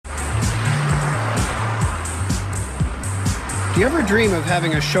Do you ever dream of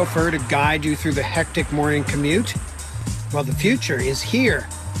having a chauffeur to guide you through the hectic morning commute? Well, the future is here.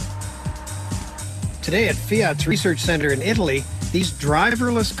 Today at Fiat's research center in Italy, these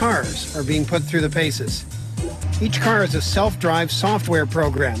driverless cars are being put through the paces. Each car is a self-drive software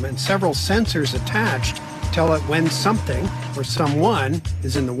program, and several sensors attached tell it when something or someone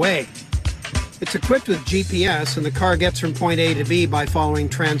is in the way. It's equipped with GPS, and the car gets from point A to B by following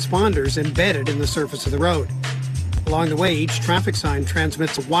transponders embedded in the surface of the road. Along the way, each traffic sign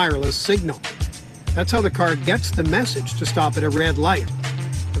transmits a wireless signal. That's how the car gets the message to stop at a red light.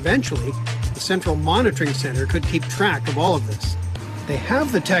 Eventually, the central monitoring center could keep track of all of this. They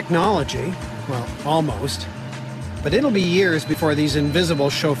have the technology, well, almost, but it'll be years before these invisible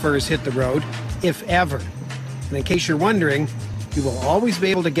chauffeurs hit the road, if ever. And in case you're wondering, you will always be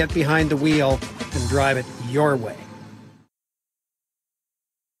able to get behind the wheel and drive it your way.